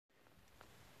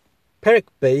Perek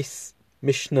Beis,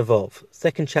 Mishnah Vov,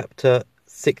 second chapter,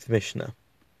 6th Mishnah.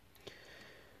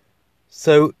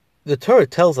 So the Torah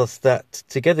tells us that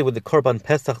together with the Korban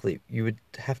Pesach, you would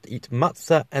have to eat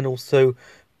matzah and also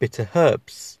bitter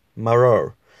herbs,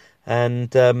 maror.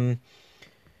 And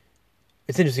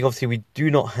it's interesting, obviously, we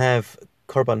do not have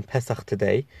Korban Pesach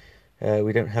today.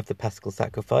 We don't have the Paschal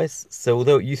sacrifice. So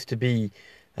although it used to be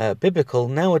biblical,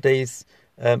 nowadays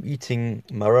eating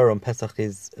maror on Pesach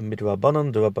is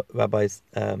midrabanan. The rabbis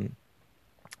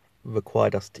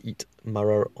required us to eat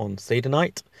maror on Seder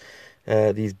night,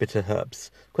 these bitter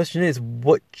herbs. Question is,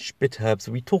 which bitter herbs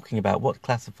are we talking about? What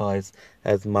classifies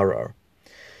as maror?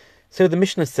 So the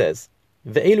Mishnah says,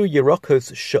 Ve'elu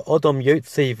yerokos she'odom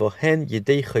yotzei vohen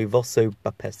yedei chovoso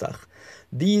ba'Pesach.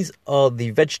 These are the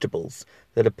vegetables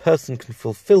that a person can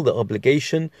fulfill the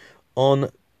obligation on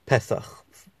Pesach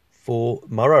for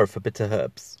maror, for bitter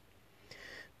herbs.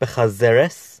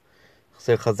 Bechazeres,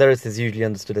 so chazeres is usually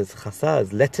understood as chasa,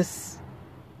 as lettuce.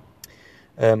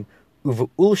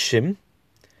 Uve'ulshim,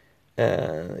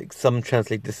 some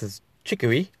translate this as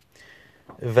chicory.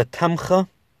 Vatamcha,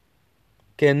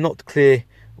 again, not clear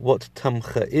what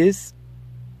tamcha is.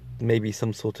 Maybe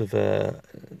some sort of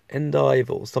endive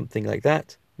or something like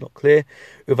that. Not clear.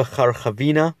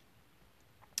 Uvacharchavina.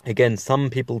 Again,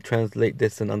 some people translate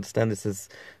this and understand this as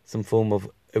some form of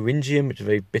eryngium, which is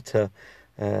very bitter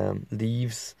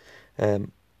leaves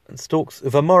and stalks.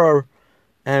 Uvamoror,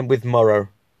 and with moror,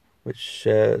 which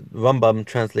Rambam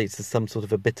translates as some sort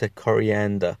of a bitter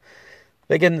coriander.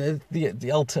 But again,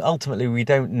 ultimately, we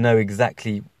don't know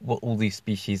exactly what all these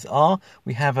species are.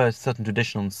 We have a certain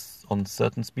tradition on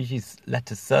certain species.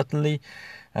 Lettuce, certainly.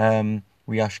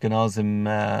 We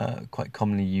Ashkenazim quite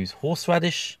commonly use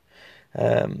horseradish.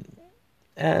 And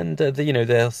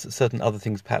there are certain other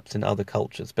things perhaps in other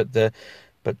cultures. But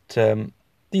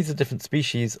these are different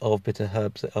species of bitter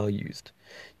herbs that are used.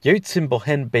 Yotzim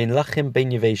bohen bein lachim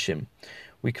bein yeveshim.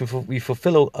 We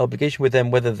fulfill our obligation with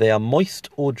them whether they are moist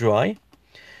or dry.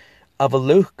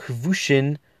 Avalo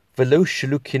kvushin velo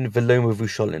shlukin velo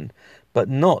mevusholin, but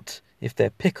not if they're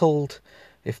pickled,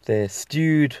 if they're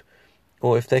stewed,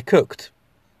 or if they're cooked.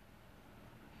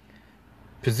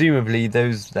 Presumably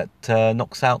those that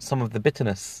knocks out some of the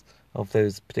bitterness of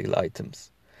those particular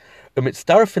items.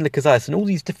 Umitzdarafin lekazayas, and all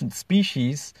these different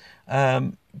species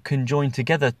can join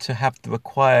together to have the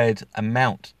required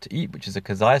amount to eat, which is a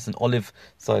kazayas, an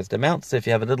olive-sized amount. So if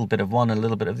you have a little bit of one and a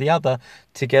little bit of the other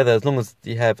together, as long as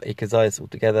you have a kazayas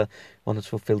altogether, one has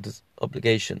fulfilled his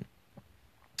obligation.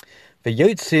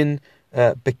 V'yotzin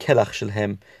bekelach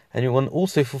shelhem, and one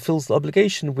also fulfills the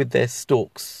obligation with their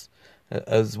stalks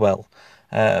as well.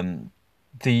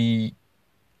 The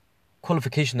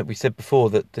qualification that we said before,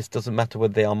 that this doesn't matter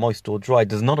whether they are moist or dry,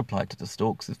 does not apply to the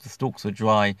stalks. If the stalks are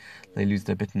dry, they lose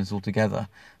their bitterness altogether,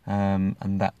 and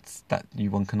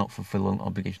one cannot fulfill an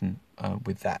obligation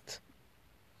with that.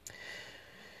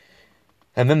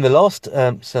 And then the last,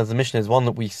 says the Mishnah, is one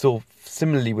that we saw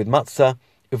similarly with matzah.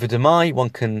 Uvedemai, one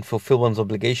can fulfill one's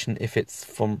obligation if it's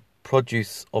from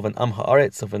produce of an am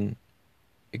haaretz, of an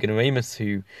ignoramus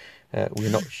who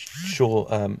we're not sure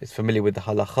is familiar with the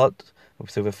halachot.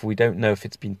 So if we don't know if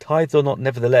it's been tithed or not,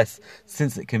 nevertheless,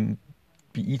 since it can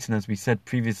be eaten, as we said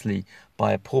previously,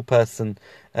 by a poor person,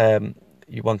 one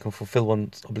can fulfill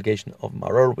one's obligation of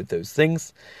maror with those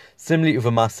things. Similarly,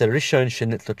 uvamase rishon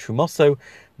shenitla trumoso,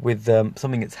 with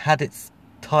something that's had its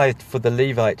tithed for the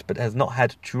Levite, but has not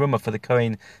had truma for the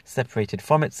Kohen separated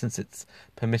from it, since it's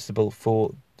permissible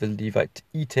for the Levite to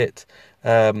eat it.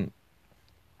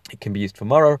 It can be used for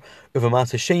maror.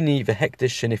 Uvamase sheni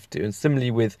vehektish sheniftu, and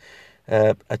similarly with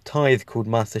a tithe called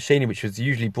Maser Sheni, which was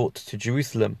usually brought to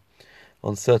Jerusalem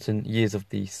on certain years of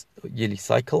the yearly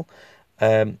cycle,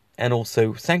 and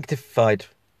also sanctified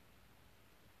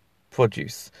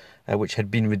produce, which had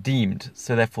been redeemed.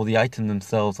 So therefore the items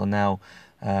themselves are now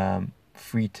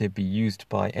free to be used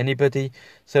by anybody.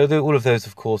 So all of those,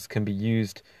 of course, can be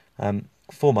used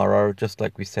for maror, just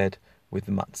like we said with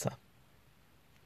the matzah.